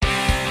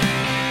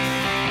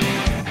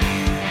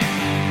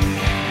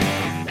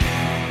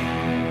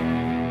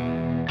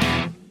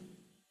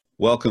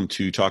Welcome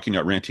to Talking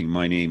Not Ranting.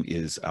 My name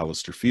is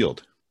Alistair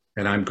Field.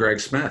 And I'm Greg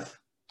Smith.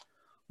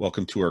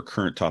 Welcome to our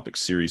current topic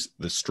series,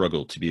 The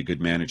Struggle to be a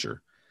Good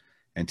Manager.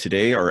 And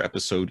today our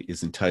episode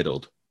is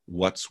entitled,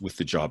 What's with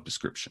the Job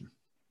Description?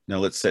 Now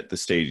let's set the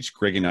stage.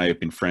 Greg and I have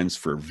been friends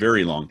for a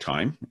very long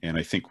time, and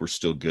I think we're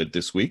still good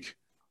this week.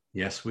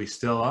 Yes, we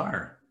still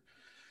are.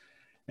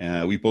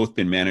 We've both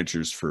been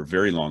managers for a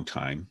very long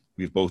time.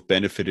 We've both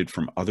benefited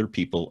from other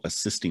people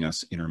assisting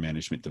us in our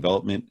management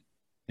development.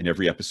 In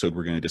every episode,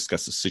 we're going to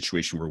discuss a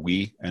situation where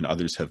we and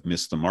others have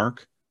missed the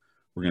mark.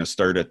 We're going to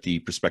start at the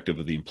perspective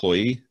of the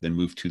employee, then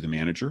move to the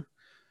manager.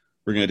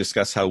 We're going to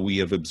discuss how we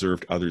have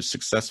observed others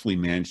successfully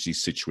manage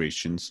these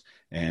situations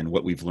and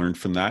what we've learned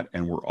from that.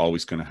 And we're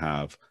always going to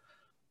have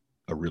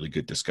a really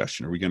good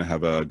discussion. Are we going to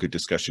have a good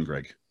discussion,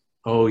 Greg?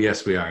 Oh,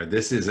 yes, we are.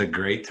 This is a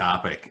great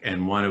topic,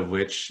 and one of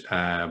which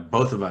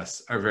both of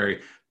us are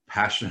very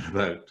passionate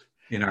about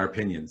in our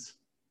opinions.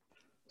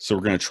 So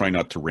we're going to try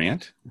not to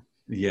rant?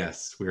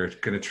 Yes, we're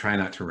going to try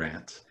not to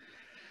rant.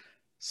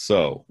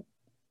 So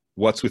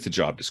what's with the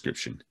job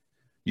description?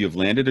 You have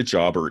landed a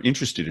job or are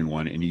interested in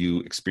one, and you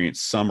experience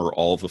some or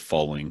all of the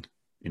following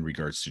in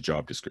regards to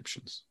job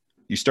descriptions.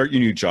 You start your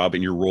new job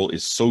and your role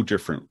is so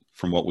different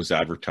from what was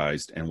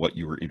advertised and what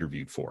you were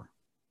interviewed for.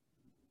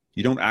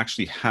 You don't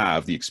actually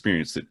have the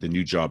experience that the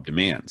new job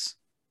demands.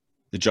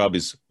 The job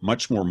is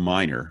much more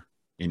minor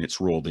in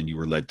its role than you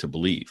were led to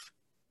believe.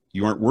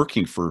 You aren't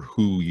working for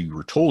who you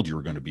were told you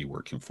were going to be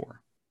working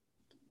for.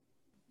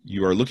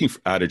 You are looking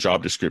at a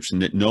job description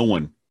that no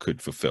one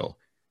could fulfill,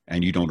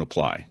 and you don't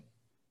apply.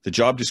 The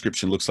job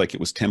description looks like it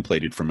was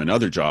templated from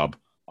another job,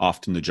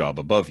 often the job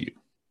above you.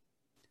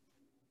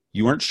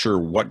 You aren't sure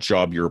what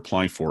job you're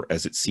applying for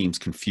as it seems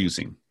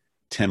confusing,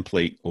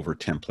 template over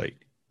template.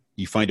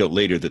 You find out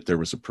later that there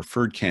was a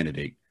preferred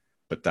candidate,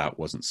 but that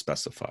wasn't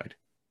specified.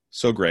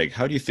 So, Greg,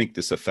 how do you think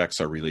this affects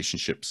our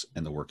relationships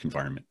and the work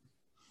environment?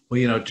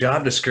 Well,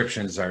 job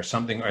descriptions are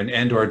something,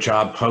 and/or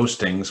job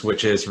postings,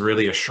 which is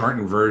really a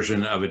shortened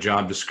version of a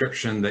job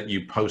description that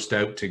you post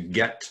out to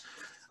get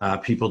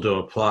people to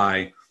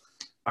apply,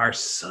 are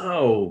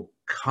so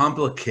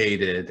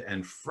complicated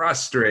and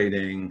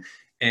frustrating.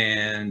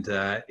 And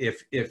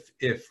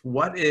if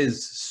what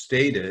is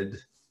stated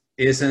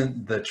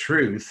isn't the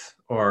truth,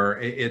 or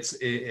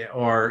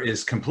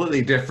is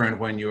completely different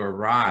when you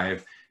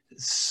arrive,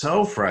 it's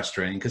so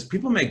frustrating because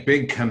people make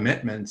big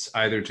commitments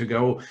either to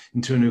go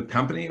into a new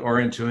company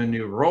or into a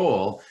new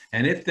role.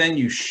 And if then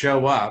you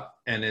show up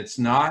and it's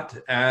not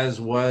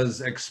as was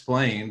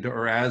explained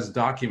or as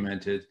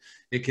documented,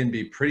 it can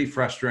be pretty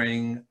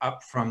frustrating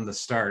up from the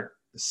start.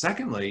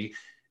 Secondly,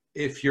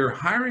 if you're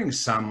hiring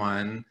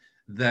someone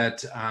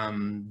that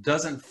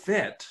doesn't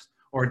fit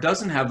or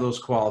doesn't have those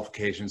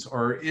qualifications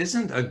or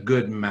isn't a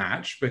good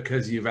match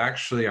because you've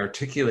actually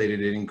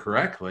articulated it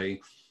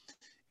incorrectly,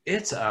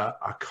 it's a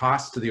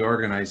cost to the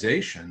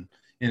organization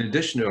in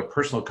addition to a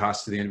personal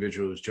cost to the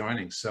individual who's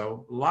joining.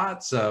 So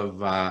lots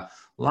of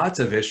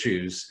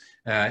issues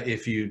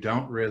if you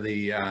don't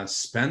really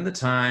spend the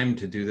time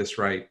to do this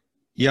right.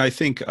 Yeah, I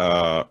think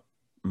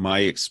my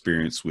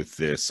experience with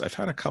this, I've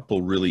had a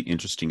couple really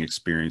interesting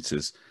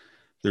experiences.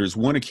 There's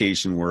one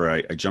occasion where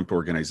I jumped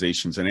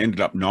organizations and I ended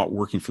up not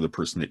working for the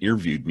person that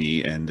interviewed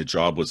me, and the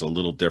job was a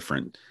little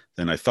different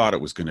than I thought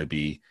it was going to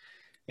be.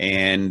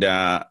 And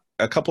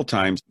a couple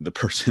times the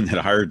person that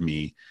hired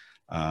me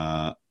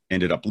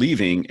ended up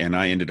leaving, and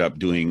I ended up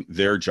doing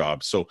their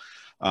job. So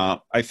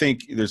I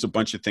think there's a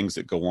bunch of things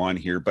that go on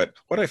here. But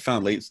what I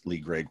found lately,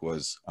 Greg,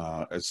 was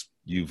as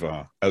you've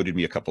outed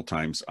me a couple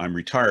times, I'm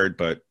retired,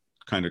 but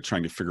kind of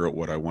trying to figure out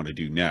what I want to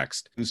do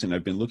next. And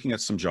I've been looking at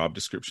some job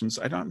descriptions.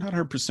 I'm not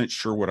 100%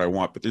 sure what I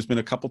want, but there's been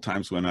a couple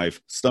times when I've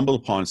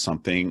stumbled upon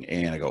something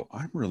and I go,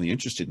 I'm really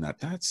interested in that.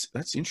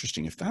 That's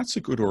interesting. If that's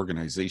a good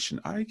organization,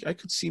 I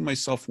could see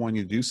myself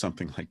wanting to do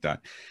something like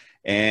that.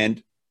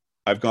 And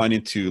I've gone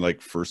into like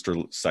first or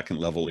second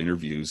level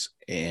interviews,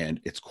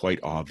 and it's quite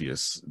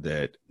obvious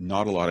that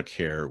not a lot of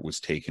care was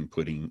taken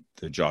putting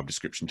the job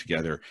description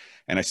together.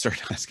 And I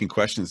started asking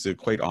questions.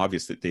 It's quite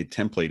obvious that they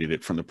templated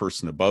it from the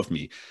person above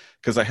me,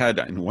 because I had,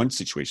 in one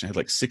situation, I had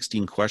like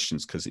 16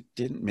 questions because it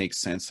didn't make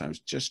sense. I was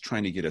just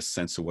trying to get a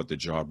sense of what the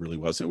job really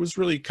was. It was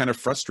really kind of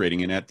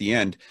frustrating. And at the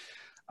end,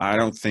 I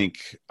don't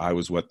think I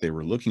was what they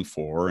were looking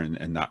for,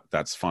 and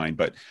that's fine.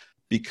 But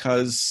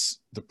because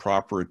the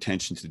proper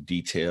attention to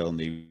detail and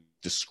they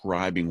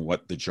describing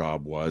what the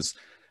job was,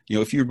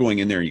 if you're going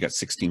in there and you got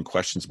 16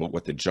 questions about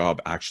what the job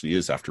actually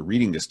is after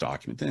reading this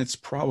document, then it's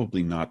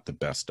probably not the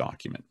best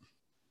document.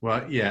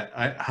 Well,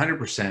 yeah,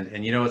 100%.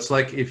 And it's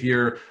like if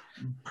you're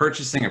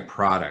purchasing a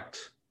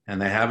product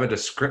and they have a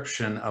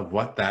description of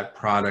what that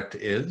product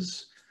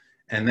is,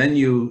 and then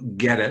you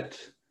get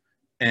it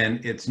and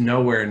it's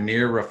nowhere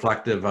near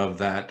reflective of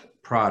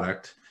that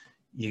product,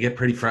 you get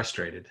pretty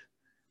frustrated.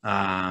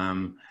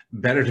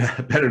 Better to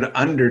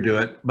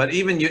underdo it, but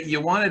even you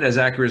want it as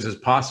accurate as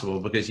possible,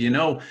 because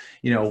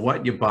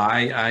what you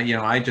buy.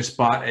 I just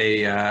bought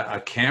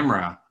a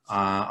camera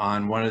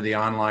on one of the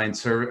online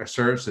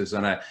services,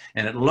 and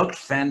it looked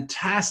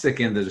fantastic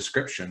in the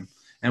description.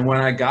 And when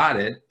I got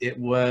it, it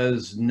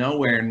was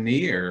nowhere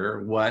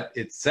near what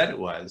it said it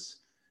was.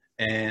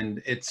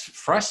 And it's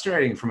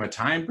frustrating from a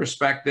time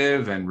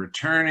perspective and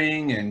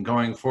returning and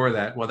going for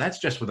that. Well, that's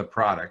just with a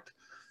product.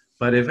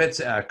 But if it's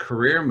a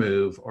career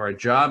move or a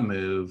job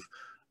move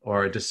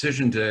or a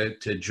decision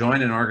to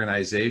join an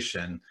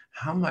organization,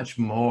 how much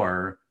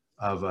more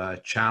of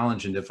a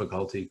challenge and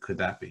difficulty could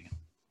that be?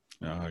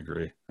 No, I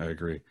agree. I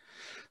agree.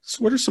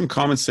 So what are some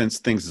common sense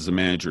things as a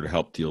manager to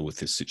help deal with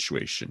this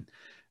situation?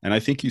 And I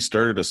think you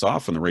started us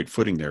off on the right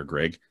footing there,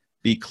 Greg.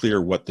 Be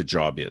clear what the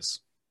job is.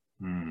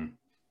 Hmm.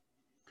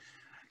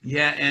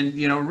 Yeah, and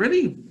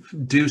really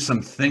do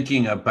some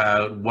thinking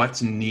about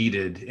what's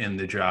needed in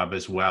the job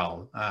as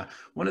well.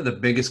 One of the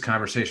biggest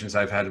conversations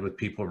I've had with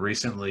people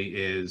recently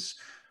is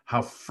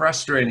how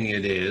frustrating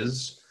it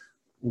is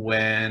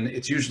when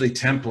it's usually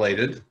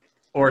templated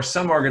or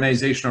some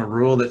organizational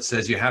rule that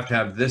says you have to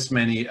have this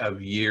many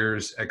of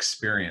years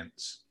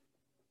experience.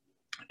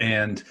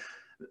 And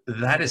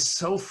that is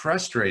so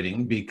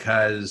frustrating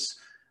because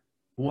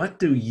what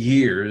do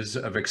years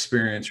of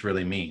experience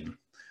really mean?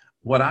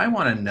 What I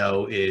want to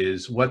know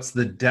is what's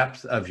the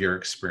depth of your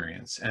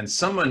experience? And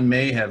someone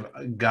may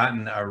have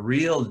gotten a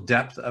real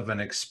depth of an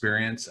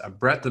experience, a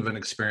breadth of an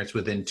experience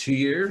within 2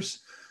 years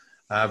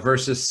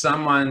versus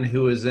someone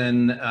who is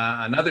in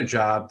another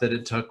job that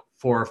it took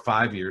 4 or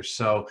 5 years.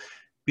 So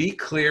be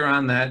clear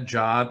on that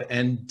job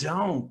and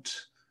don't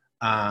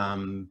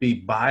be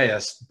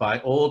biased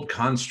by old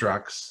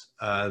constructs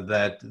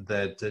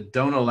that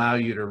don't allow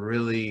you to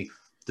really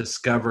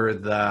discover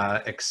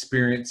the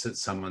experience that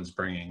someone's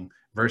bringing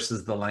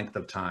versus the length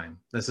of time.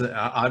 This is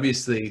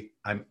obviously,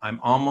 I'm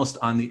almost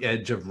on the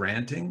edge of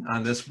ranting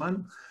on this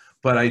one,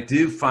 but I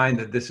do find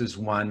that this is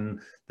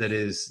one that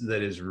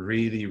is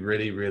really,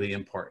 really, really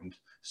important.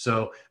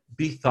 So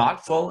be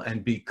thoughtful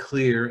and be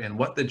clear in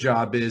what the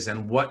job is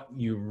and what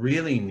you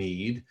really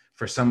need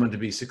for someone to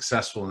be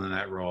successful in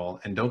that role,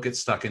 and don't get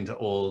stuck into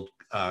old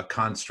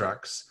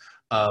constructs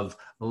of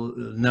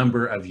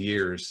number of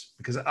years,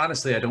 because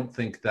honestly, I don't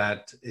think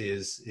that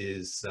is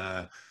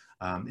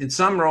in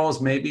some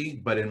roles maybe,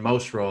 but in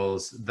most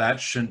roles, that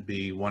shouldn't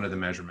be one of the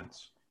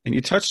measurements. And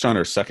you touched on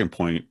our second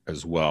point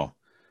as well.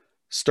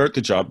 Start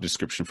the job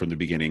description from the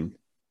beginning.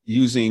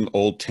 Using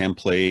old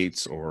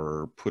templates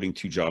or putting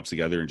two jobs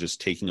together and just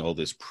taking all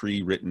this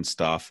pre-written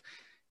stuff,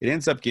 it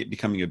ends up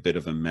becoming a bit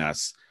of a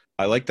mess.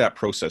 I like that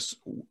process.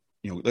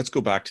 Let's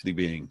go back to the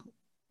beginning.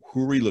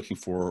 Who are we looking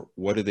for?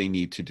 What do they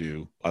need to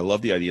do? I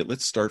love the idea.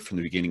 Let's start from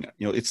the beginning.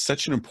 It's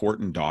such an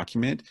important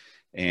document,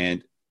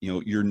 and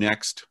your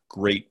next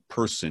great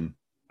person,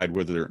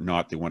 whether or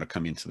not they want to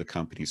come into the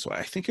company. So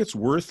I think it's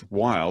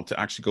worthwhile to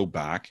actually go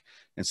back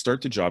and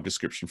start the job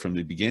description from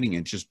the beginning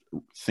and just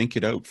think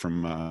it out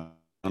from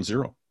on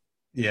zero.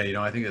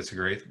 Yeah, I think that's a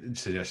great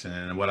suggestion.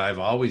 And what I've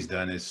always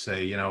done is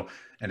say,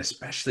 and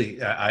especially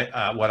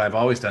what I've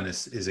always done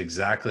is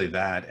exactly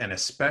that. And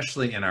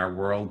especially in our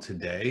world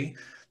today,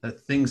 that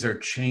things are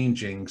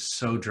changing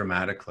so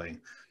dramatically.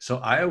 So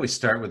I always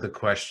start with the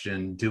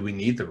question, do we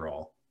need the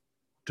role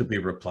to be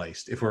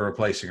replaced if we're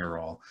replacing a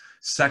role?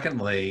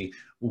 Secondly,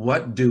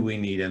 what do we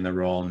need in the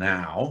role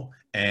now?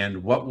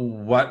 And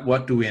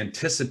what do we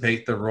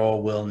anticipate the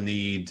role will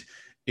need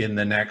in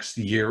the next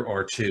year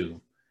or two?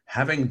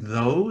 Having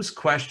those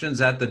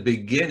questions at the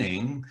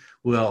beginning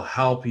will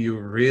help you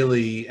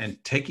really,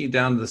 and take you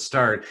down to the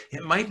start.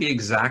 It might be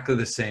exactly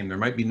the same. There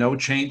might be no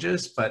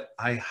changes, but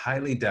I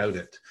highly doubt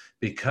it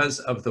because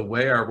of the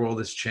way our world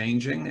is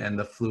changing and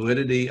the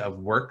fluidity of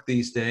work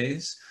these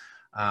days.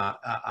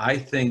 I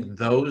think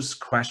those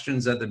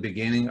questions at the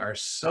beginning are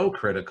so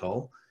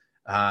critical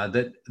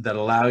that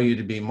allow you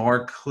to be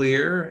more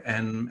clear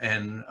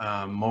and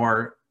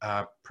more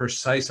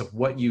precise of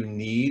what you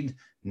need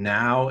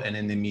now and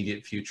in the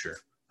immediate future.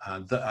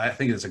 I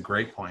think it's a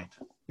great point.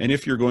 And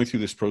if you're going through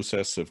this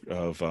process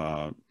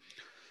of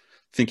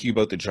thinking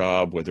about the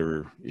job,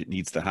 whether it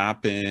needs to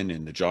happen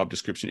and the job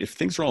description, if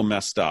things are all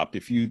messed up,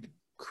 if you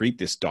create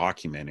this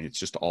document and it's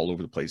just all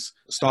over the place,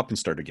 stop and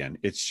start again.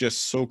 It's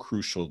just so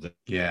crucial that,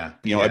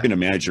 I've been a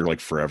manager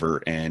like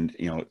forever. And,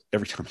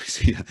 every time I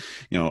see,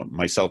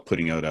 myself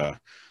putting out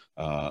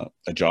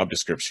a job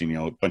description,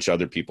 a bunch of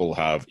other people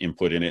have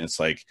input in it. It's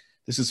like,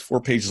 this is 4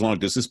 pages long.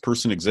 Does this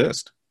person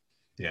exist?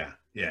 Yeah,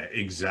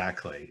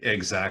 exactly.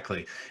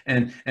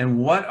 And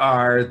what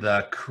are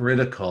the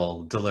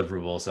critical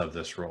deliverables of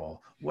this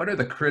role? What are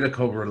the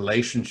critical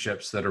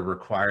relationships that are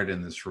required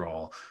in this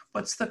role?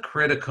 What's the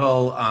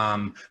critical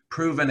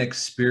proven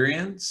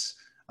experience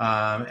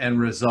and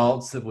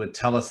results that would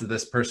tell us that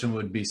this person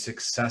would be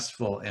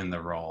successful in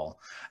the role?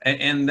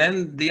 And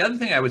then the other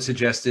thing I would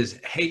suggest is,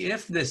 hey,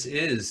 if this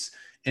is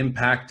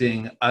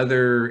impacting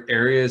other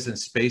areas and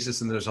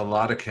spaces and there's a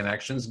lot of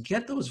connections,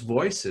 get those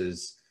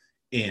voices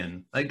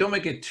in. Like, don't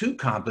make it too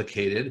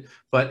complicated,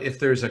 but if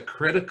there's a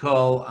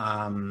critical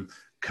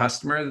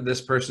customer that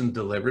this person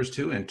delivers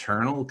to,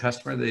 internal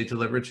customer they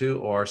deliver to,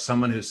 or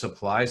someone who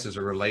supplies as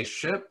a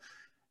relationship,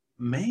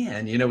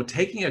 man,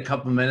 taking a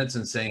couple minutes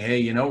and saying,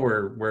 hey,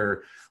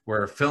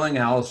 we're filling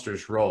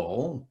Alistair's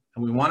role.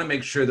 and we want to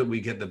make sure that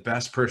we get the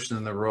best person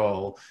in the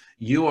role.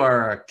 You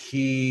are a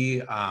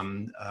key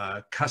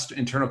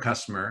internal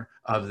customer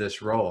of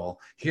this role.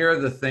 Here are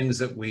the things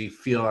that we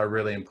feel are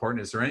really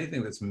important. Is there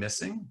anything that's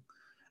missing?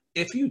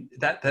 If you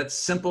those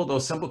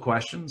simple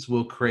questions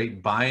will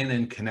create buy-in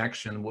and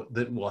connection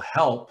that will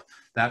help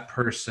that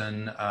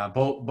person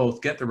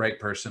both get the right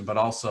person, but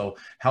also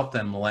help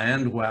them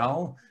land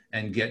well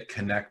and get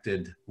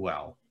connected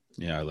well.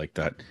 Yeah, I like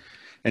that.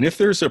 And if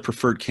there's a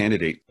preferred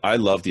candidate, I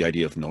love the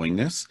idea of knowing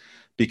this,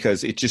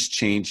 because it just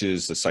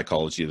changes the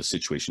psychology of the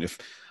situation. If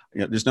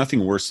there's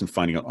nothing worse than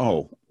finding out,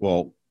 oh,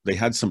 well, they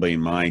had somebody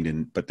in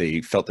mind, but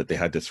they felt that they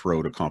had to throw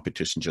out a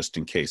competition just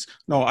in case.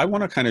 No, I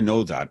want to kind of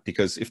know that,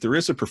 because if there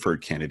is a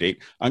preferred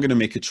candidate, I'm going to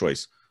make a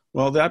choice.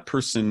 Well, that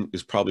person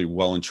is probably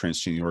well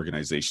entrenched in the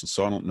organization,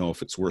 so I don't know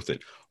if it's worth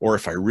it. Or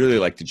if I really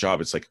like the job,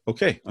 it's like,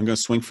 okay, I'm going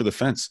to swing for the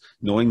fence.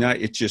 Knowing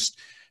that, it just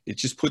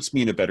puts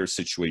me in a better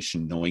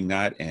situation knowing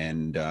that.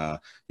 And,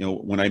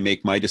 when I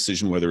make my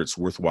decision, whether it's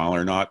worthwhile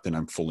or not, then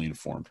I'm fully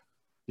informed.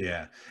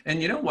 Yeah.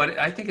 And you know what?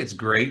 I think it's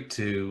great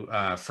to,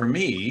 for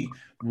me,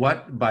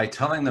 by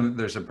telling them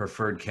there's a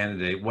preferred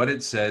candidate, what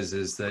it says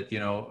is that,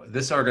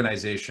 this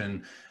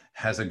organization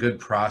has a good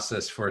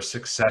process for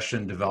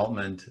succession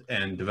development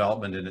and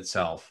development in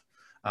itself,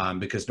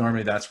 because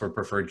normally that's where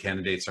preferred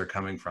candidates are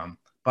coming from.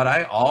 But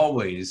I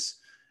always,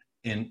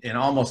 in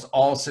almost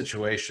all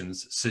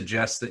situations,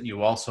 suggest that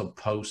you also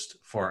post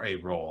for a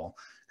role,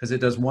 because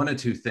it does one of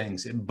two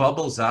things. It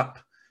bubbles up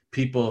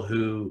people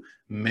who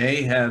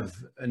may have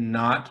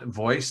not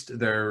voiced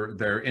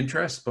their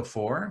interest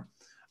before.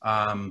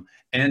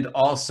 And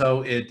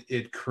also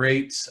it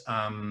creates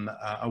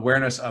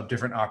awareness of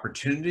different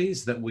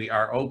opportunities that we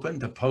are open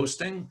to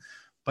posting.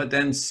 But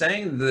then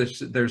saying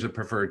there's a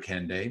preferred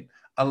candidate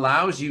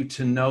allows you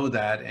to know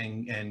that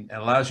and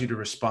allows you to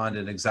respond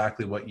in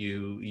exactly what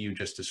you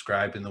just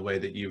described in the way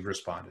that you've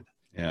responded.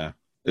 Yeah.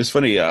 It's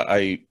funny.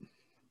 I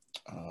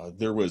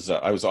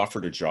was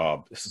offered a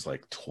job. This is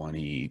like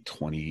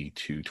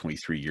 22,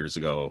 23 years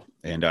ago.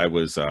 And I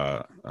was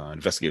an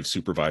investigative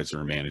supervisor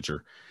or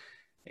manager.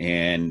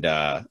 And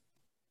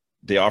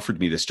they offered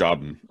me this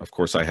job. And of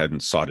course, I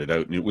hadn't sought it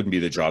out. And it wouldn't be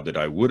the job that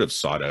I would have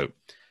sought out.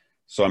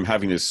 So I'm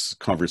having this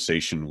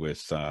conversation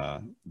with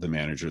the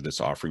manager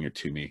that's offering it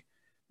to me.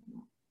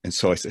 And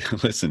so I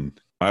said, listen,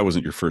 I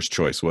wasn't your first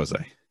choice, was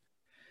I?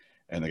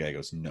 And the guy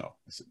goes, no.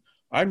 I said,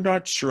 I'm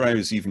not sure I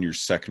was even your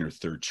second or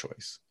third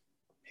choice.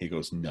 He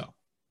goes, no. I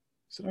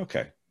said,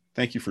 okay,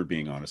 thank you for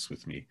being honest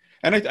with me.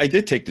 And I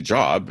did take the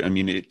job. I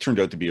mean, it turned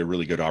out to be a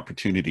really good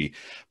opportunity,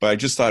 but I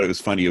just thought it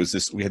was funny.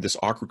 We had this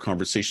awkward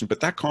conversation,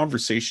 but that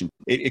conversation,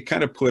 it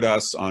kind of put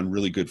us on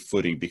really good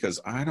footing, because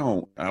I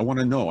want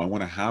to know, I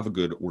want to have a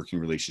good working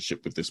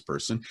relationship with this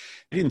person.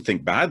 I didn't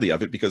think badly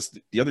of it, because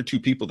the other two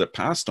people that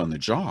passed on the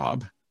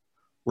job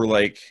were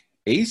like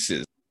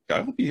aces.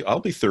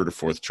 I'll be third or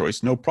fourth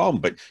choice, no problem.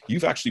 But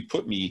you've actually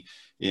put me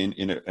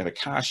in a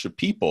cache of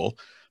people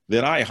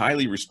that I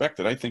highly respect,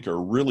 that I think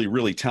are really,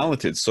 really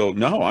talented. So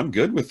no, I'm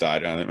good with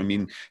that. I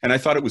mean, and I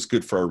thought it was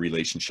good for our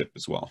relationship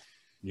as well.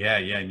 Yeah.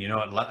 And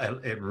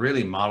it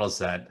really models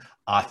that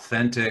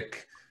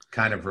authentic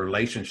kind of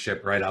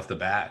relationship right off the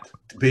bat,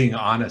 being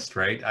honest,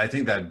 right? I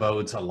think that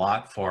bodes a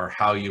lot for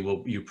how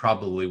you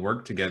probably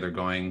work together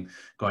going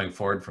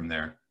forward from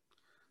there.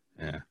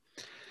 Yeah.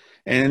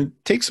 And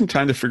take some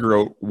time to figure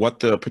out what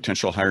the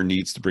potential hire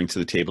needs to bring to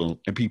the table,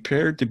 and be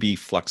prepared to be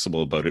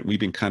flexible about it. We've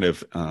been kind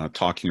of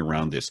talking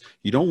around this.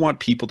 You don't want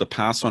people to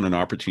pass on an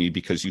opportunity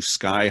because you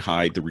sky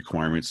high the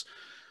requirements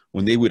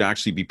when they would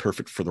actually be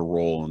perfect for the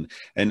role.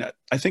 And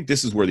I think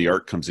this is where the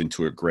art comes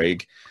into it,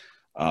 Greg.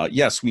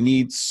 Yes, we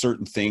need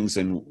certain things,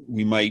 and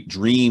we might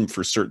dream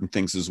for certain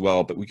things as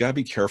well, but we got to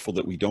be careful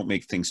that we don't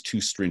make things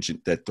too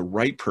stringent, that the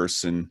right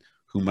person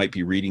who might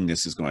be reading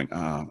this is going,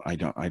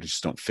 I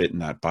just don't fit in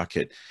that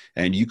bucket.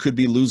 And you could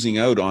be losing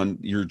out on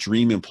your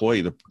dream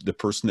employee, the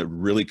person that would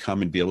really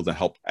come and be able to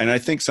help. And I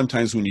think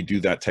sometimes when you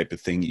do that type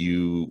of thing,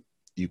 you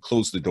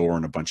close the door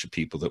on a bunch of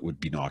people that would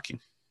be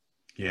knocking.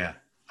 Yeah,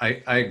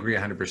 I agree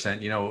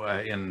 100%.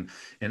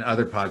 In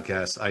other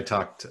podcasts,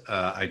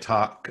 I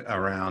talk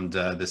around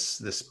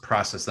this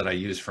process that I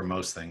use for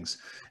most things.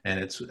 And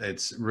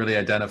it's really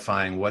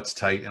identifying what's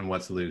tight and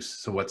what's loose.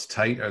 So what's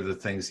tight are the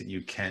things that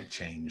you can't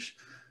change,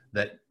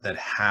 that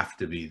have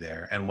to be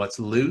there. And what's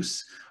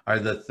loose are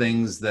the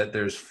things that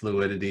there's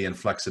fluidity and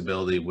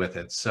flexibility with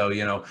it.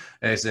 So,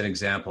 as an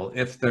example,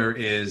 if there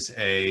is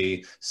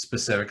a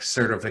specific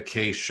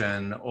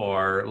certification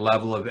or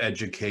level of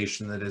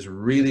education that is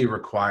really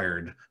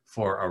required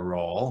for a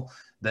role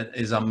that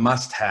is a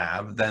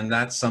must-have, then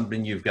that's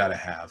something you've got to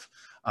have.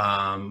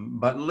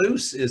 But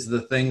loose is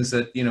the things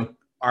that,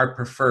 are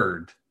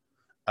preferred,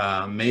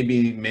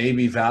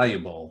 maybe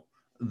valuable,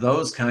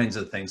 those kinds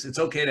of things. It's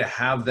okay to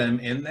have them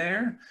in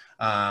there,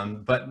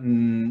 but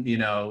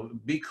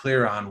be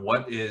clear on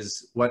what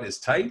is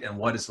tight and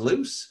what is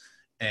loose,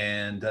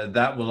 and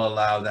that will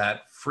allow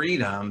that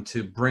freedom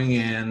to bring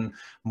in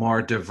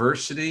more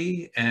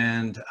diversity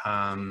and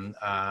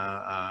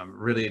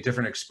really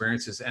different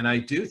experiences. And I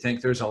do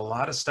think there's a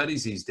lot of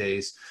studies these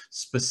days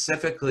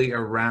specifically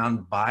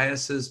around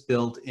biases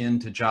built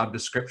into job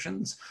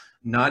descriptions,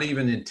 not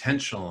even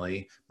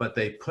intentionally, but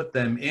they put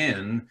them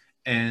in.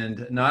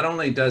 And not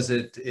only does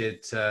it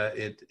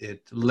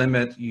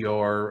limit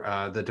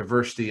your the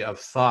diversity of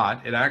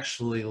thought, it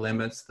actually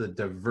limits the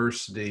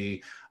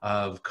diversity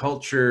of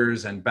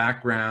cultures and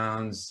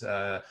backgrounds,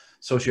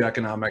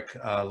 socioeconomic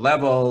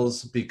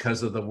levels,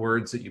 because of the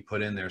words that you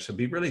put in there. So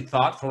be really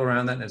thoughtful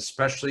around that, and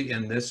especially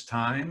in this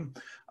time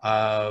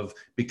of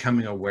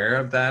becoming aware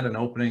of that and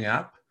opening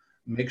up.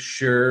 Make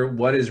sure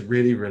what is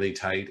really, really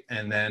tight,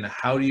 and then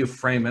how do you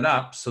frame it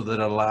up so that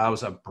it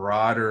allows a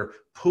broader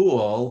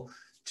pool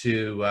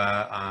to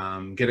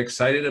get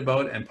excited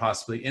about and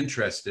possibly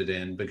interested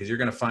in, because you're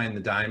going to find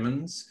the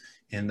diamonds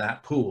in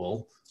that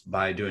pool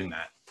by doing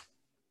that.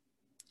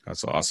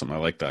 That's awesome. I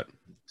like that.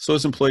 So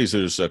as employees,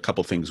 there's a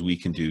couple things we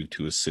can do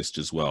to assist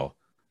as well.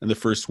 And the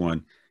first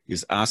one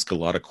is ask a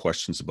lot of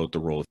questions about the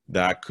role.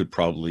 That could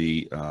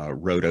probably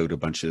route out a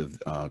bunch of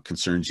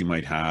concerns you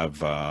might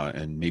have,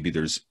 and maybe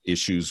there's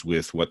issues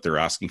with what they're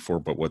asking for,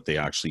 but what they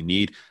actually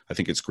need. I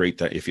think it's great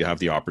that if you have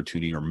the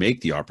opportunity or make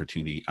the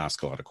opportunity,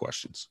 ask a lot of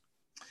questions.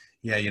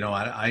 Yeah, you know,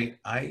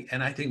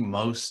 I think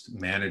most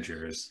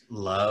managers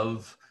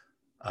love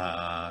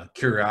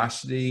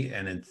curiosity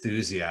and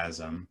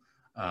enthusiasm.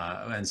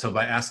 And so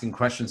by asking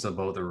questions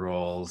about the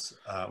roles,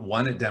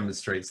 one, it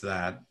demonstrates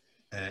that,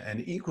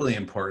 and equally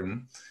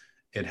important,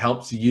 it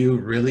helps you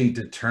really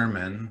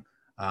determine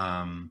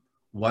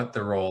what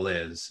the role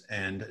is.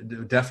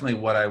 And definitely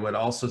what I would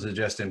also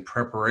suggest in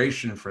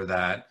preparation for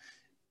that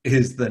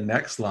is the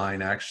next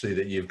line actually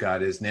that you've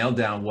got is nail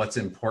down what's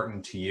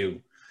important to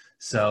you.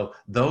 So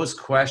those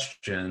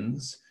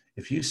questions,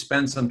 if you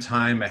spend some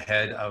time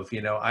ahead of,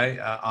 you know, I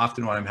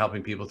often when I'm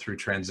helping people through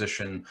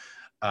transition,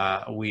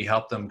 we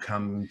help them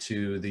come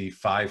to the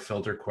 5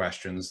 filter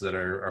questions that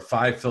are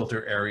 5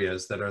 filter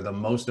areas that are the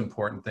most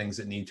important things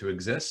that need to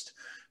exist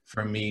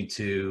for me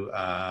to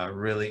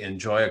really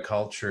enjoy a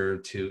culture,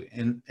 to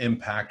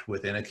impact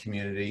within a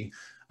community.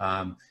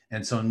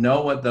 And so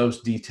know what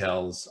those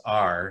details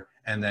are,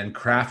 and then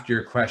craft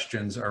your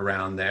questions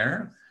around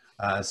there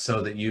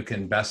so that you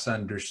can best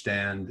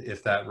understand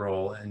if that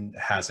role and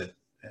has it,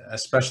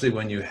 especially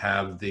when you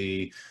have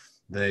the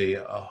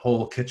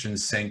whole kitchen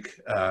sink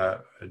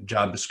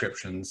job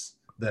descriptions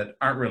that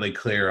aren't really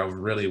clear of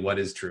really what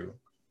is true.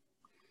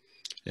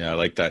 Yeah, I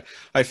like that.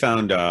 I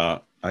found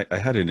I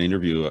had an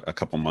interview a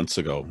couple months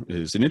ago. It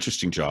was an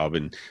interesting job,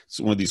 and it's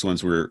one of these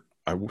ones where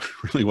I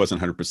really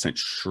wasn't 100%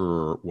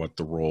 sure what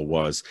the role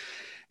was.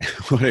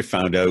 What I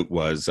found out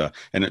was,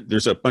 and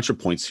there's a bunch of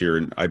points here,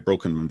 and I've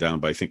broken them down,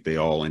 but I think they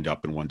all end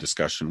up in one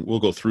discussion. We'll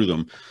go through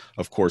them,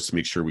 of course, to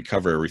make sure we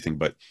cover everything.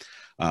 But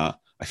I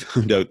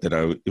found out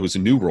that it was a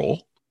new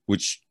role,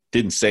 which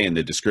didn't say in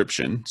the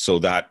description. So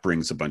that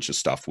brings a bunch of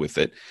stuff with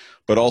it.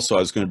 But also I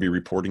was going to be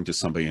reporting to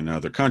somebody in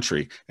another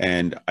country.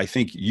 And I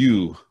think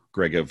you,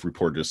 Greg, have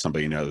reported to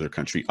somebody in another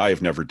country. I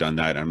have never done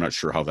that. I'm not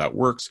sure how that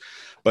works.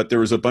 But there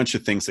was a bunch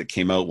of things that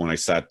came out when I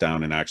sat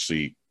down and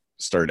actually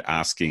started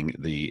asking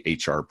the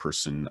HR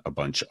person a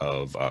bunch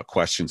of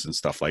questions and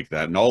stuff like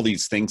that. And all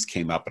these things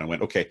came up and I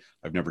went, okay,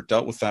 I've never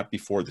dealt with that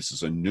before. This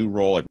is a new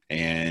role.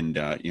 And,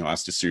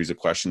 asked a series of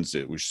questions.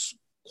 It was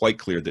quite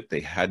clear that they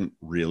hadn't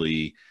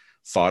really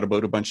thought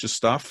about a bunch of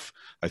stuff.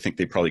 I think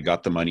they probably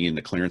got the money and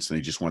the clearance and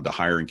they just wanted to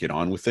hire and get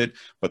on with it.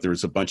 But there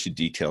was a bunch of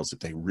details that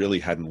they really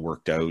hadn't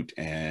worked out,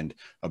 and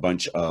a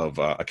bunch of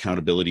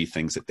accountability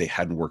things that they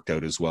hadn't worked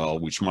out as well,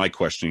 which my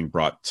questioning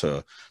brought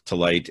to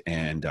light.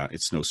 And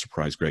it's no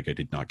surprise, Greg, I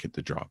did not get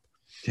the job.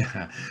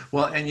 Yeah.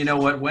 Well, and you know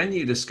what, when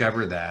you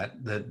discover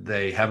that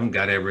they haven't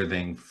got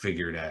everything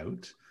figured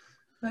out,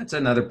 that's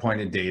another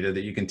point of data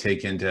that you can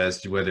take into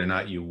as to whether or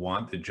not you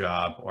want the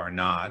job or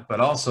not, but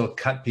also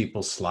cut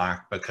people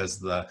slack,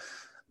 because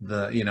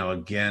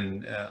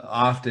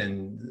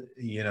often,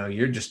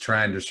 you're just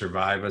trying to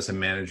survive as a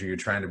manager. You're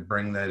trying to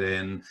bring that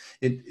in.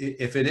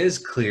 If it is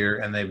clear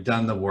and they've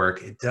done the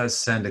work, it does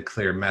send a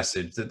clear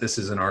message that this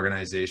is an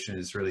organization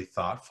that's really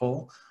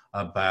thoughtful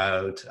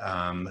about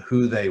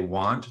who they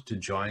want to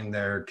join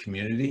their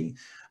community,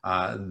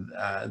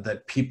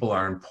 that people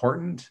are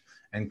important,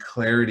 and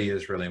clarity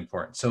is really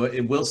important. So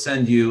it will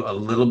send you a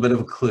little bit of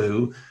a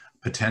clue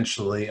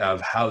potentially of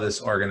how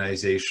this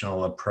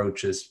organizational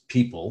approaches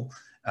people.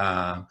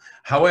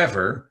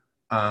 However,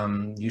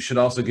 you should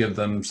also give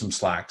them some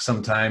slack.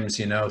 Sometimes,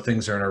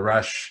 things are in a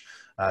rush,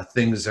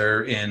 things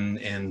are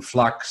in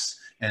flux,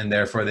 and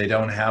therefore they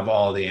don't have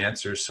all the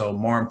answers. So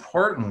more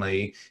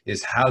importantly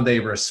is how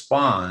they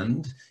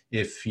respond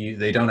if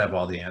they don't have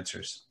all the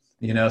answers.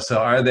 So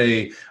are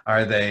they,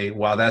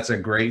 wow, that's a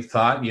great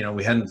thought.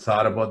 We hadn't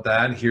thought about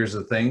that. Here's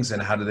the things,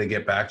 and how do they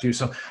get back to you?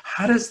 So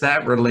how does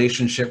that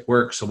relationship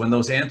work? So when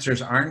those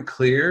answers aren't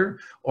clear,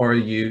 or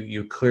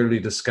you clearly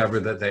discover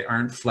that they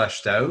aren't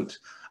fleshed out,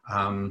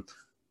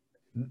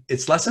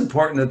 it's less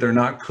important that they're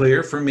not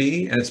clear for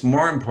me, and it's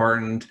more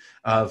important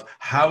of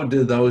how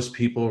do those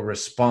people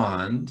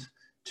respond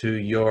to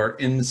your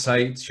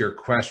insights, your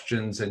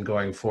questions, and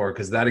going forward,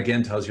 because that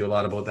again tells you a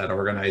lot about that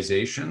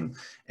organization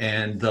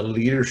and the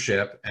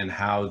leadership and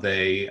how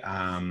they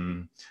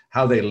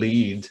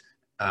lead,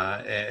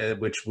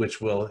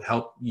 which will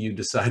help you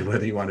decide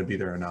whether you want to be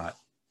there or not.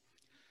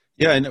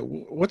 Yeah, and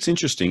what's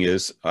interesting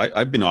is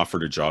I've been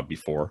offered a job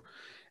before,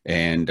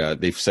 and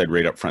they've said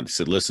right up front, they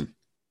said, listen,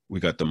 we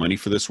got the money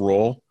for this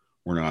role.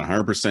 We're not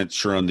 100%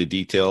 sure on the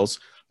details.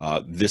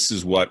 This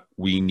is what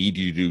we need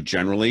you to do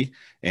generally.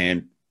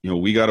 And,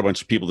 we got a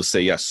bunch of people to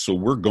say yes. So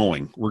we're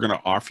going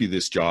to offer you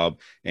this job,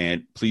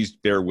 and please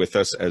bear with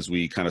us as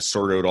we kind of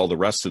sort out all the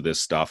rest of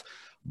this stuff.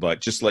 But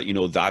just let you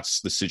know,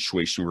 that's the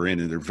situation we're in.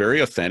 And they're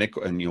very authentic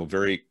and,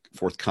 very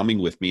forthcoming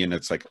with me. And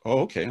it's like, oh,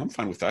 okay, I'm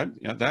fine with that.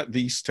 Yeah,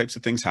 these types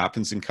of things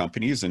happens in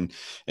companies and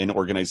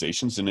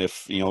organizations. And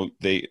if,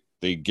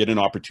 they get an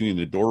opportunity and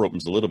the door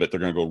opens a little bit, they're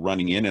going to go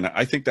running in. And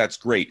I think that's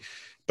great,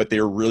 but they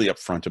were really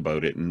upfront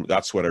about it. And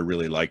that's what I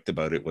really liked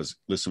about it was,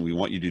 listen, we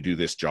want you to do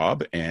this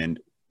job. And,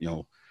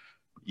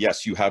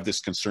 yes, you have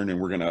this concern, and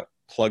we're going to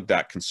plug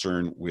that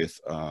concern with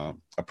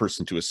a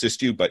person to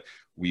assist you, but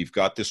we've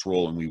got this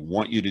role and we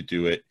want you to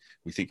do it.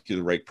 We think you're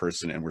the right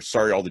person, and we're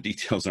sorry all the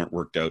details aren't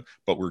worked out,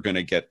 but we're going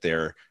to get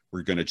there.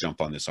 We're going to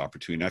jump on this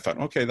opportunity. And I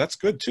thought, okay, that's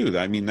good too.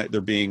 I mean,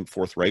 they're being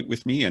forthright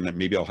with me, and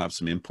maybe I'll have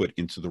some input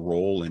into the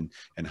role and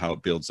how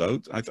it builds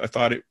out. I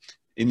thought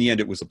in the end,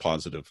 it was a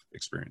positive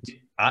experience.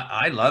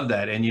 I love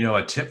that. And,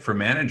 a tip for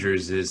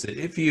managers is that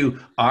if you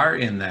are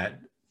in that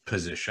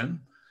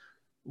position,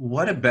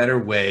 what a better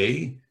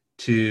way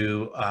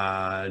to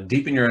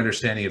deepen your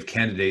understanding of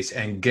candidates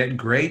and get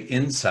great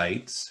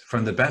insights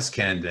from the best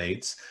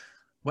candidates.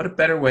 What a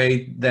better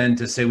way than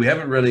to say, we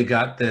haven't really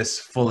got this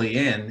fully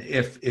in.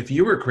 If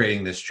you were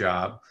creating this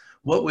job,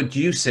 what would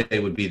you say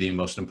would be the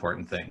most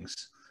important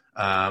things?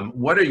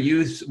 What are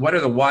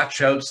the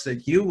watch outs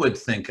that you would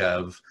think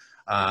of,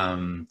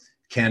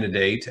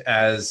 candidate,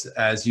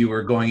 as you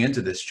were going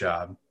into this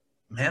job?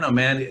 Man, oh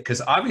man, because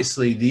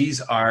obviously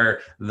these are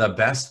the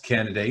best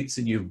candidates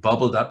and you've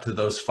bubbled up to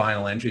those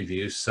final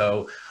interviews.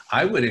 So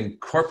I would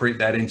incorporate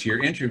that into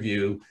your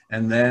interview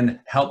and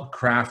then help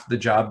craft the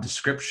job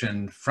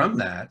description from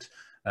that.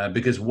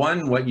 Because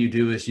one, what you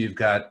do is you've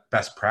got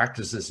best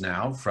practices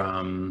now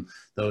from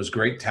those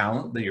great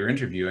talent that you're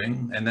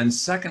interviewing. And then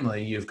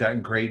secondly, you've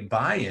got great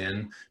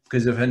buy-in,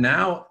 because if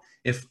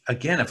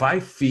I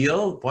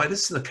feel, boy,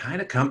 this is the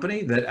kind of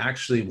company that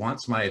actually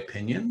wants my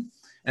opinion.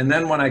 And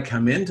then when I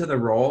come into the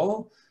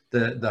role,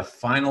 the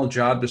final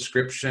job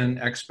description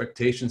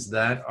expectations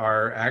that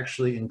are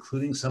actually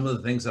including some of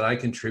the things that I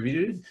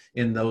contributed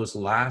in those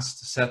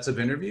last sets of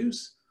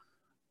interviews,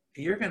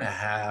 you're going to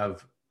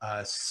have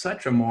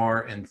such a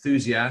more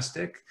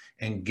enthusiastic,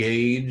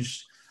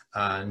 engaged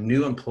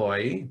new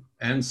employee,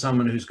 and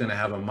someone who's going to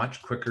have a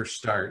much quicker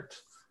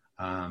start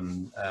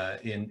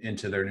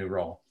into their new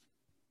role.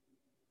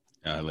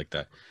 Yeah, I like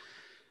that.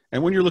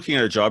 And when you're looking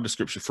at a job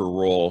description for a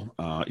role,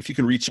 if you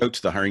can reach out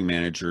to the hiring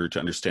manager to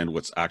understand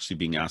what's actually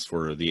being asked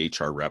for, or the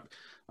HR rep,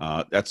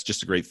 that's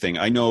just a great thing.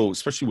 I know,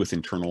 especially with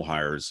internal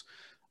hires,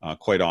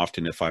 quite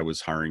often if I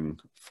was hiring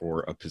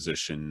for a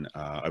position,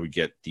 I would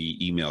get the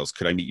emails,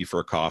 could I meet you for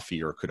a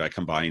coffee, or could I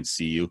come by and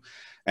see you?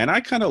 And I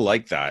kind of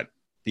like that,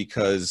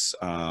 because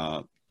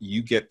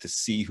you get to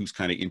see who's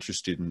kind of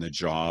interested in the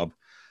job.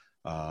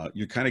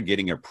 You're kind of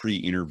getting a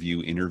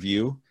pre-interview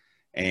interview.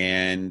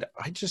 And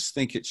I just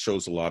think it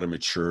shows a lot of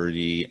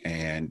maturity,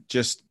 and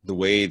just the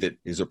way that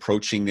is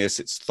approaching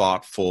this. It's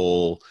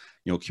thoughtful.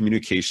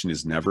 Communication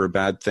is never a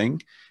bad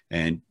thing.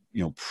 And,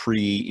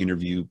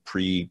 pre-interview,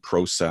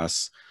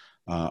 pre-process,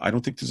 I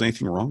don't think there's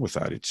anything wrong with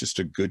that. It's just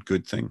a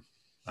good thing.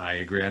 I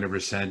agree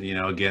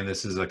 100%. Again,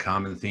 this is a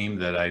common theme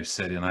that I've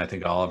said in, I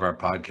think, all of our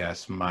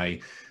podcasts.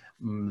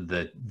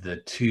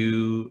 The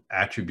two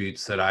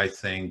attributes that I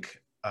think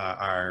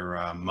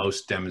are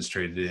most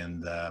demonstrated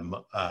in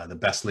the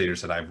best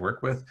leaders that I've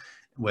worked with,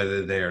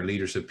 whether they are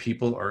leaders of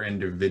people or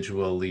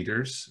individual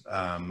leaders,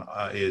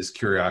 is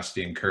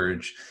curiosity and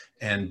courage.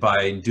 And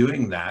by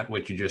doing that,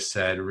 what you just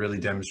said really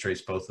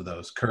demonstrates both of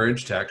those.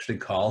 Courage to actually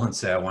call and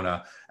say, I want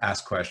to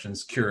ask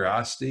questions.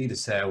 Curiosity to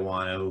say, I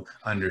want to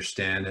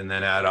understand. And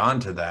then add on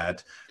to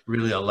that,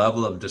 really a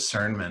level of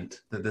discernment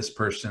that this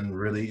person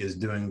really is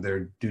doing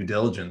their due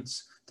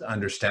diligence to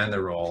understand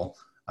the role.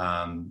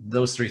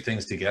 Those three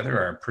things together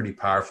are pretty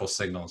powerful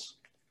signals.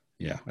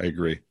 Yeah, I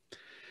agree.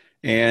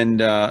 And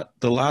the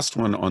last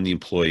one on the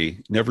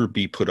employee, never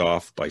be put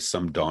off by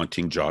some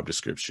daunting job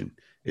description.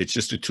 It's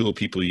just a tool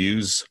people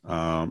use,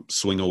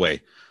 swing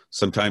away.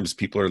 Sometimes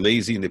people are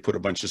lazy and they put a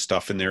bunch of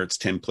stuff in there. It's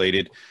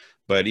templated.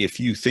 But if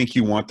you think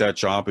you want that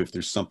job, if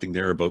there's something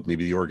there about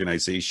maybe the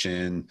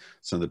organization,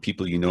 some of the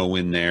people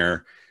in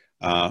there,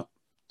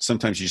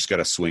 sometimes you just got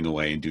to swing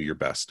away and do your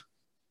best.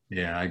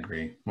 Yeah, I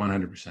agree.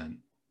 100%.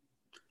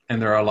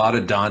 And there are a lot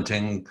of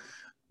daunting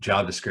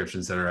job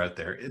descriptions that are out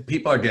there.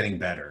 People are getting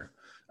better.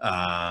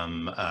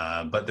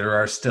 But there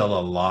are still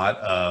a lot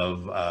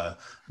of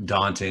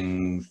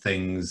daunting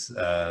things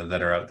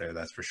that are out there,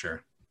 that's for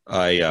sure.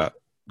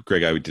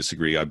 Greg, I would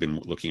disagree. I've been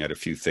looking at a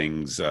few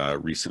things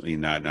recently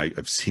in that, and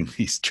I've seen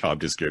these job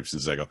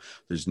descriptions. I go,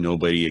 there's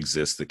nobody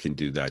exists that can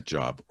do that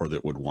job or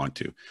that would want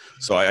to.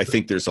 So I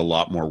think there's a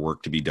lot more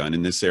work to be done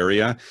in this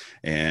area.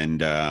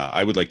 And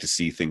I would like to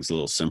see things a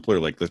little simpler.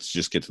 Like, let's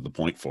just get to the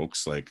point,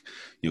 folks. Like,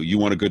 you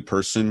want a good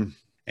person.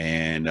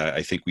 And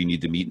I think we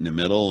need to meet in the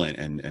middle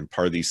and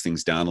par these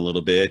things down a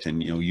little bit.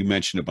 And, you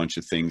mentioned a bunch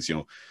of things,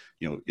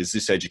 is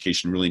this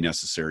education really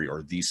necessary,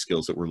 or these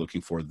skills that we're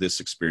looking for,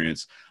 this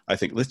experience? I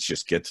think let's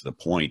just get to the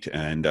point.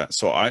 And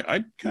so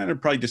I kind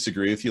of probably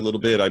disagree with you a little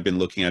bit. I've been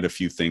looking at a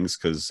few things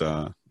because,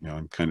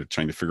 I'm kind of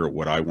trying to figure out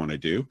what I want to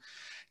do.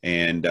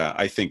 And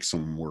I think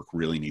some work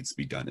really needs to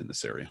be done in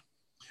this area.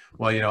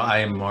 Well, I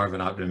am more of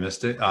an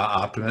optimist,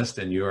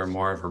 and you are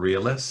more of a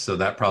realist, so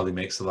that probably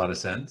makes a lot of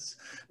sense.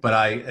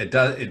 But it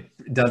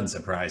doesn't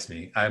surprise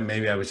me.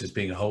 Maybe I was just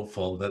being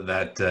hopeful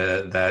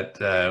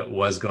that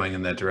was going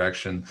in that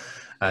direction.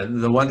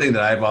 The one thing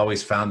that I've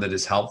always found that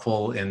is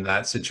helpful in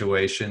that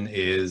situation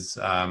is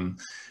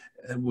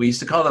we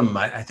used to call them.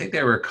 I think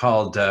they were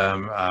called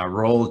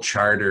role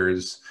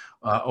charters.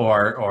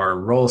 Or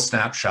role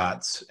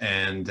snapshots,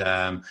 and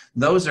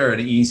those are an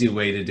easy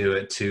way to do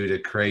it too, to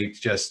create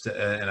just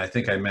and I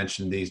think I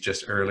mentioned these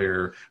just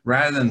earlier,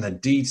 rather than the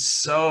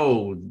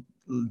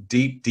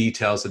deep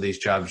details of these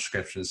job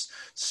descriptions.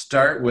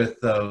 Start with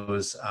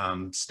those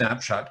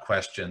snapshot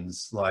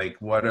questions, like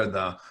what are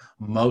the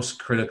most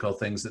critical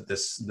things that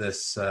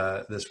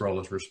this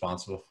role is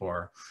responsible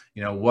for?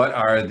 What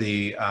are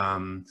the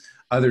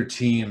other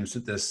teams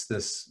that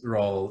this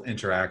role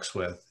interacts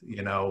with?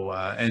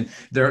 And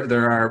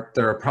there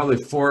are probably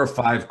 4 or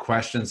 5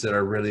 questions that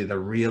are really the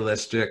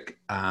realistic,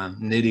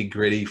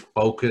 nitty-gritty,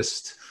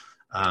 focused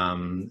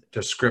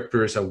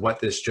descriptors of what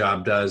this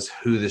job does,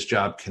 who this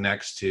job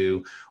connects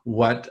to,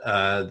 what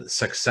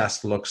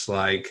success looks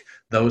like,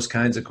 those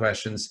kinds of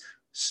questions.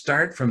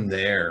 Start from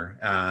there,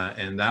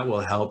 and that will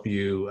help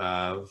you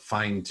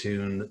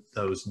fine-tune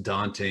those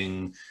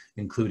daunting,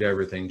 include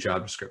everything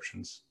job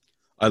descriptions.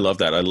 I love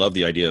that. I love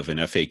the idea of an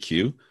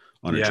FAQ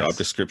on a Yes. job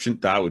description.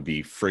 That would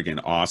be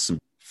friggin' awesome.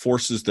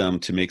 Forces them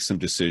to make some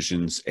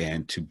decisions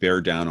and to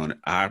bear down on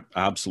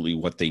absolutely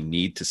what they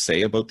need to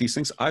say about these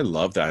things. I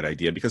love that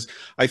idea, because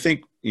I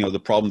think, the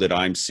problem that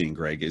I'm seeing,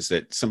 Greg, is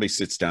that somebody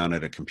sits down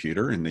at a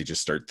computer and they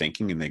just start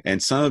thinking,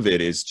 and some of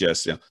it is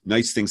just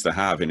nice things to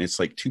have. And it's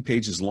like 2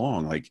 pages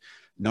long. Like,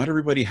 not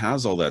everybody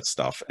has all that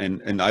stuff.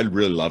 And I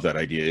really love that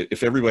idea.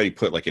 If everybody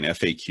put like an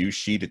FAQ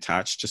sheet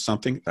attached to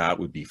something, that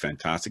would be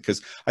fantastic,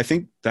 because I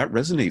think that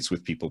resonates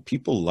with people.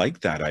 People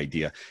like that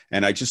idea.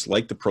 And I just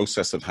like the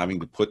process of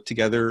having to put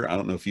together. I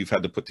don't know if you've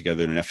had to put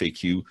together an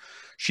FAQ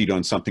sheet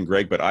on something,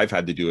 Greg, but I've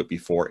had to do it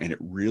before, and it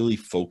really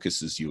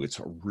focuses you. It's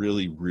a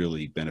really,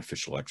 really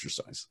beneficial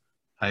exercise.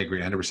 I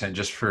agree 100%.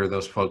 Just for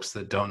those folks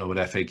that don't know what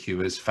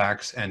FAQ is,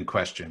 facts and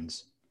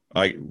questions.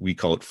 We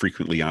call it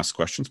frequently asked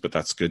questions, but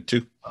that's good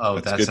too.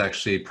 Oh, that's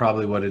actually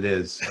probably what it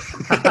is.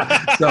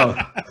 So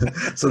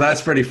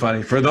that's pretty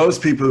funny for those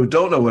people who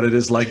don't know what it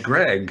is, like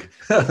Greg.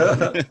 But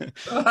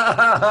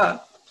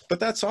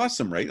that's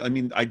awesome, right? I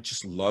mean, I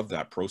just love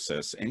that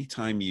process.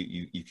 Anytime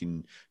you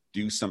can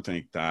do something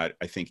like that,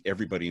 I think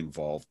everybody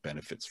involved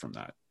benefits from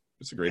that.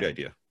 It's a great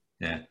idea.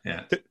 Yeah.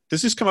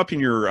 Does this come up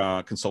in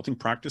your consulting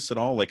practice at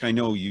all? Like, I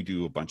know you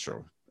do a bunch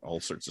of all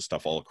sorts of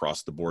stuff all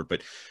across the board,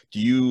 but do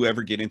you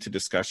ever get into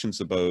discussions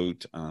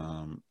about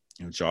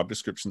job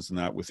descriptions and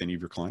that with any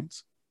of your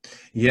clients?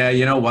 Yeah,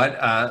 you know what?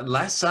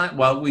 Last time,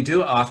 well, we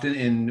do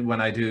often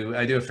when I do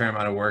a fair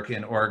amount of work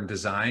in org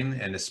design,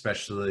 and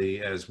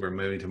especially as we're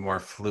moving to more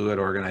fluid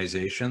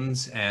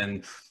organizations,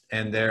 and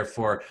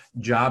therefore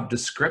job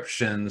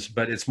descriptions,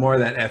 but it's more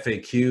that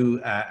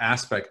FAQ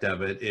aspect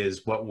of it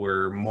is what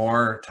we're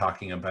more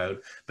talking about,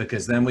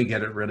 because then we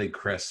get it really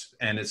crisp.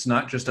 And it's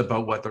not just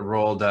about what the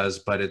role does,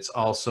 but it's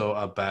also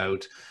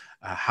about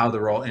how the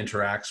role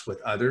interacts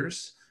with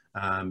others.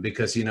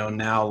 Because,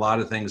 now a lot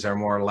of things are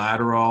more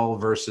lateral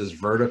versus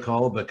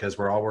vertical, because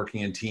we're all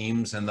working in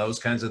teams and those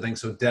kinds of things.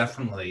 So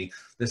definitely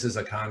this is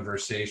a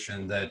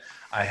conversation that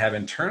I have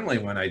internally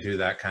when I do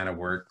that kind of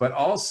work, but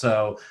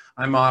also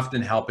I'm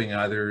often helping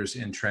others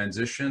in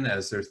transition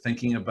as they're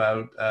thinking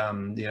about,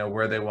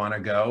 where they want to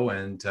go,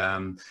 and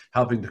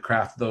helping to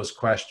craft those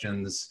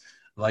questions.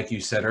 Like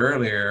you said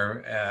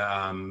earlier,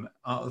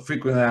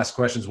 frequently asked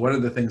questions, what are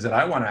the things that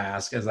I want to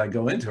ask as I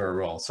go into a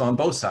role? So on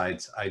both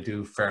sides, I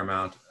do a fair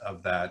amount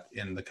of that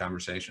in the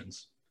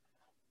conversations.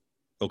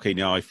 Okay,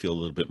 now I feel a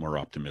little bit more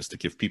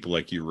optimistic. If people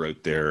like you are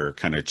out there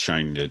kind of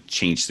trying to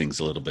change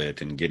things a little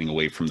bit and getting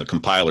away from the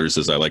compilers,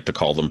 as I like to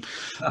call them,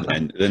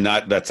 and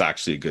that's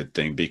actually a good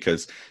thing,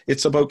 because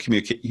it's about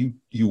communicate.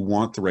 You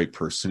want the right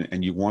person,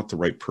 and you want the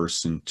right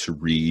person to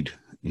read,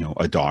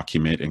 a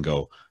document and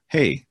go,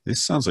 hey,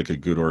 this sounds like a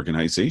good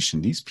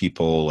organization. These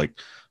people, like,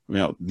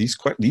 these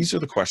are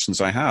the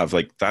questions I have.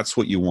 Like, that's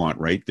what you want,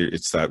 right?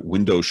 It's that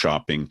window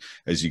shopping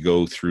as you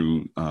go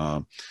through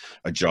a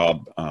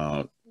job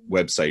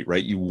website,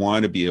 right? You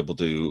want to be able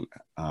to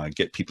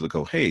get people to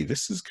go, hey,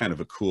 this is kind of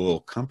a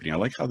cool company. I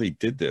like how they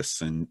did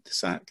this. And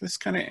this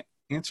kind of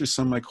answers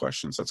some of my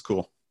questions. That's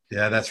cool.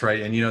 Yeah, that's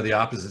right. And the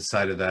opposite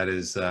side of that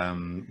is,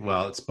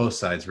 well, it's both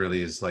sides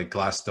really, is like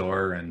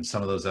Glassdoor and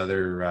some of those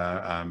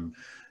other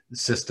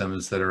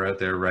systems that are out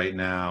there right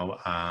now.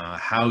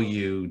 How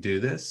you do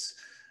this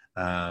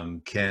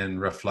can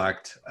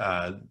reflect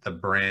the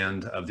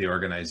brand of the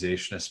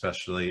organization,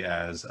 especially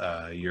as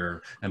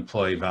your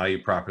employee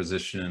value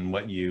proposition and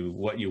what you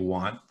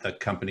want the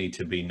company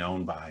to be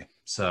known by.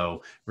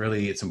 So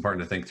really, it's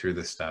important to think through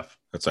this stuff.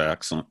 That's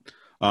excellent.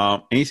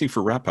 Anything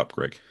for wrap up,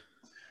 Greg?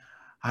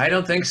 I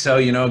don't think so.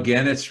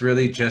 Again, it's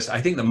really just,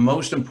 I think the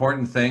most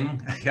important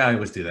thing, yeah, I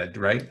always do that,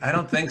 right? I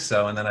don't think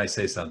so. And then I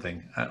say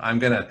something. I'm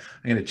going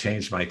to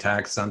change my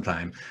tack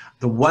sometime.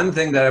 The one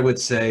thing that I would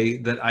say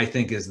that I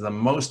think is the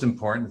most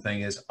important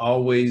thing is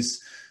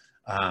always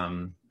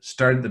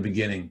start at the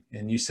beginning.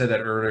 And you said that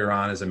earlier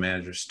on as a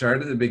manager,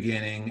 start at the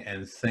beginning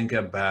and think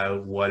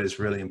about what is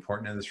really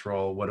important in this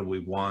role. What do we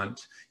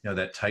want?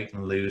 That tight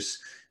and loose.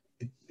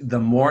 The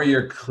more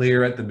you're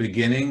clear at the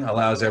beginning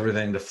allows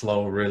everything to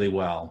flow really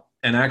well.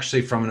 And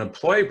actually, from an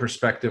employee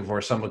perspective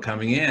or someone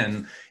coming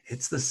in,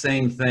 it's the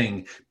same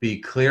thing. Be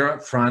clear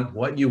up front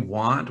what you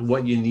want,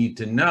 what you need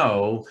to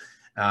know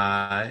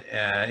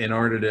in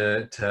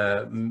order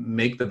to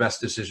make the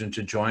best decision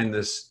to join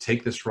this,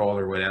 take this role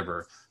or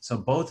whatever. So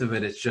both of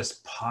it, it's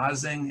just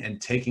pausing and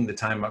taking the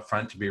time up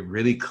front to be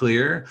really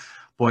clear.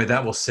 Boy,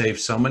 that will save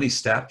so many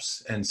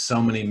steps and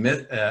so many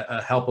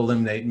help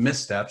eliminate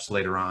missteps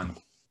later on.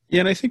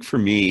 Yeah, and I think for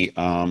me,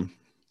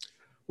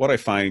 what I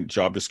find,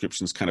 job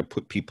descriptions kind of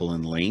put people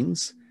in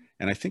lanes.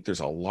 And I think there's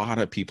a lot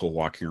of people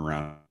walking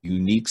around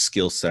unique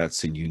skill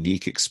sets and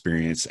unique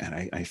experience.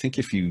 And I think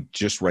if you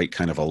just write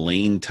kind of a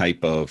lane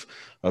type of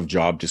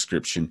job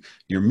description,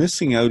 you're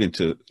missing out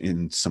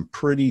in some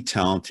pretty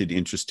talented,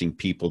 interesting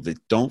people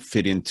that don't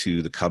fit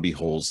into the cubby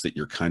holes that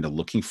you're kind of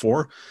looking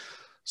for.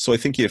 So I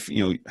think if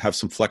have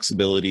some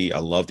flexibility, I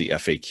love the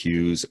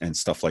FAQs and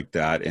stuff like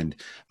that. And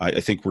I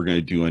think we're going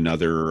to do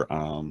another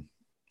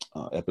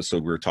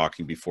episode we were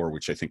talking before,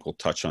 which I think will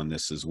touch on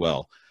this as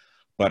well.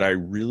 But I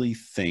really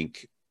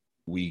think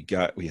we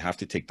have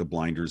to take the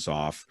blinders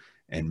off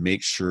and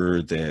make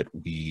sure that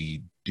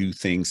we do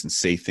things and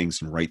say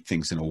things and write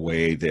things in a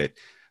way that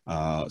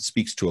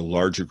speaks to a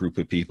larger group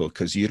of people,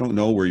 because you don't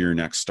know where your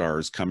next star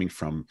is coming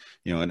from.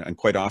 And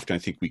quite often I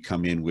think we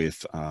come in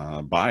with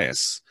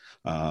bias,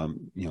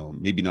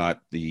 maybe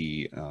not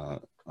the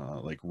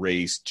like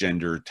race,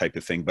 gender type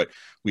of thing, but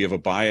we have a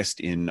bias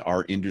in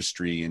our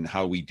industry and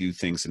how we do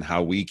things and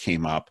how we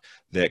came up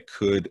that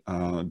could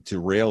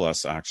derail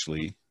us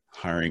actually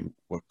hiring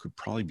what could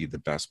probably be the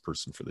best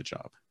person for the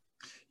job.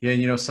 Yeah,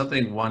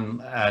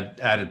 one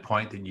added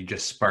point that you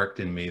just sparked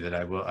in me that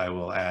I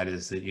will add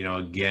is that,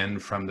 again,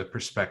 from the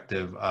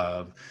perspective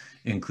of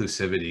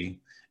inclusivity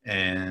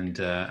and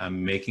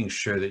making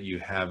sure that you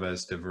have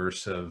as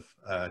diverse of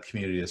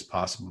community as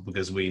possible,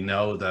 because we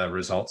know the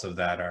results of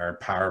that are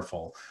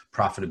powerful: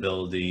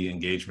 profitability,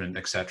 engagement,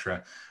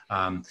 etc.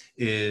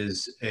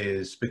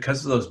 Is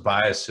because of those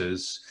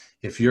biases.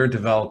 If you're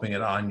developing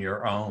it on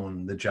your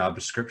own, the job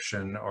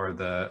description or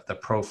the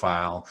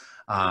profile,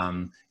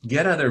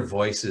 get other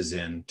voices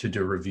in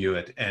to review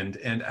it and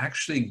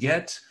actually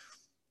get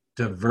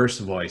diverse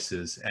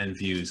voices and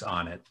views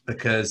on it,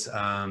 because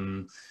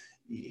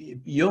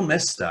you'll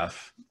miss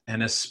stuff.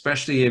 And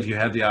especially if you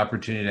have the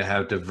opportunity to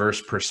have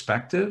diverse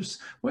perspectives,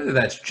 whether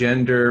that's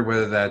gender,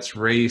 whether that's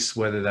race,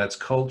 whether that's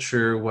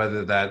culture,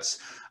 whether that's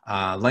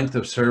length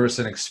of service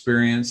and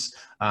experience.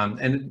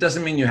 And it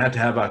doesn't mean you have to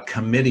have a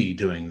committee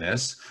doing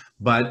this,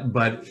 but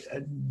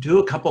do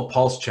a couple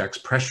pulse checks,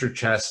 pressure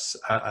tests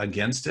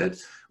against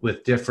it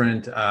with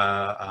different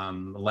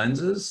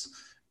lenses.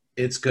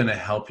 It's going to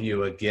help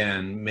you,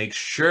 again, make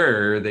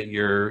sure that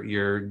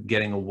you're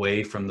getting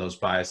away from those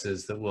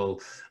biases that will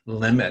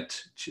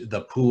limit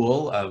the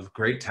pool of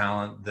great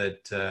talent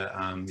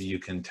that you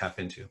can tap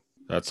into.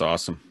 That's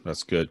awesome.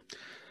 That's good.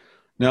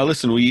 Now,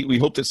 listen, we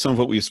hope that some of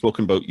what we've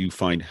spoken about you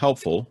find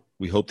helpful.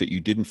 We hope that you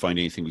didn't find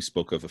anything we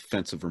spoke of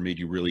offensive or made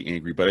you really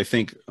angry. But I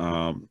think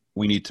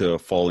we need to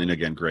fall in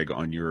again, Greg,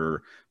 on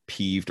your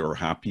peeved or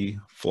happy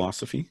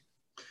philosophy.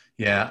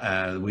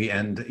 Yeah, we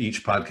end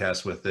each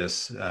podcast with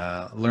this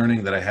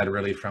learning that I had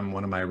really from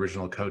one of my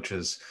original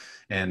coaches,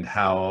 and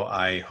how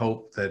I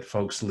hope that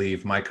folks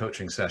leave my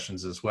coaching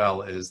sessions as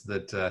well, is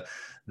that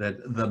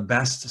that the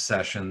best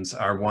sessions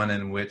are one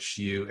in which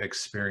you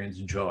experience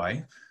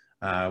joy,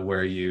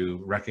 where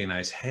you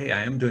recognize, hey,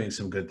 I am doing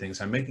some good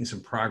things, I'm making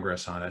some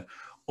progress on it.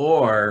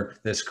 Or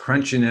this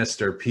crunchiness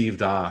or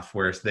peeved off,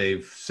 where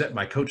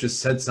my coach has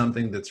said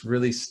something that's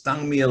really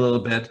stung me a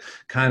little bit,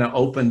 kind of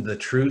opened the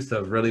truth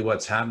of really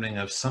what's happening,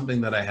 of something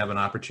that I have an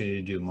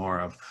opportunity to do more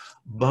of.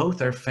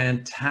 Both are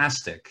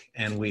fantastic.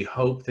 And we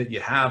hope that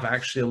you have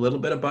actually a little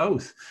bit of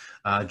both.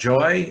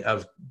 Joy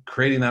of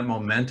creating that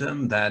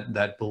momentum,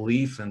 that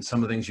belief in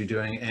some of the things you're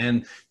doing,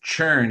 and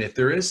churn. If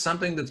there is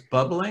something that's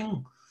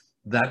bubbling,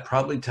 that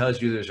probably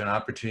tells you there's an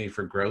opportunity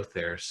for growth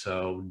there.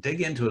 So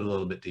dig into it a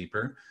little bit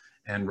deeper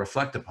and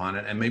reflect upon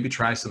it, and maybe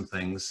try some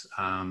things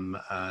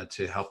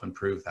to help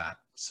improve that.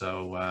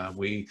 So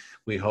we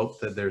hope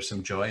that there's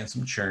some joy and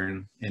some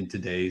churn in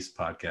today's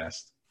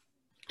podcast.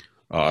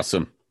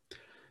 Awesome.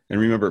 And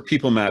remember,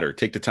 people matter.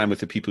 Take the time with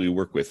the people you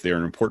work with. They're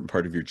an important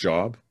part of your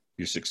job,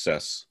 your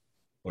success,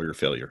 or your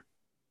failure.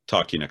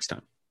 Talk to you next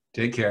time.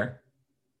 Take care.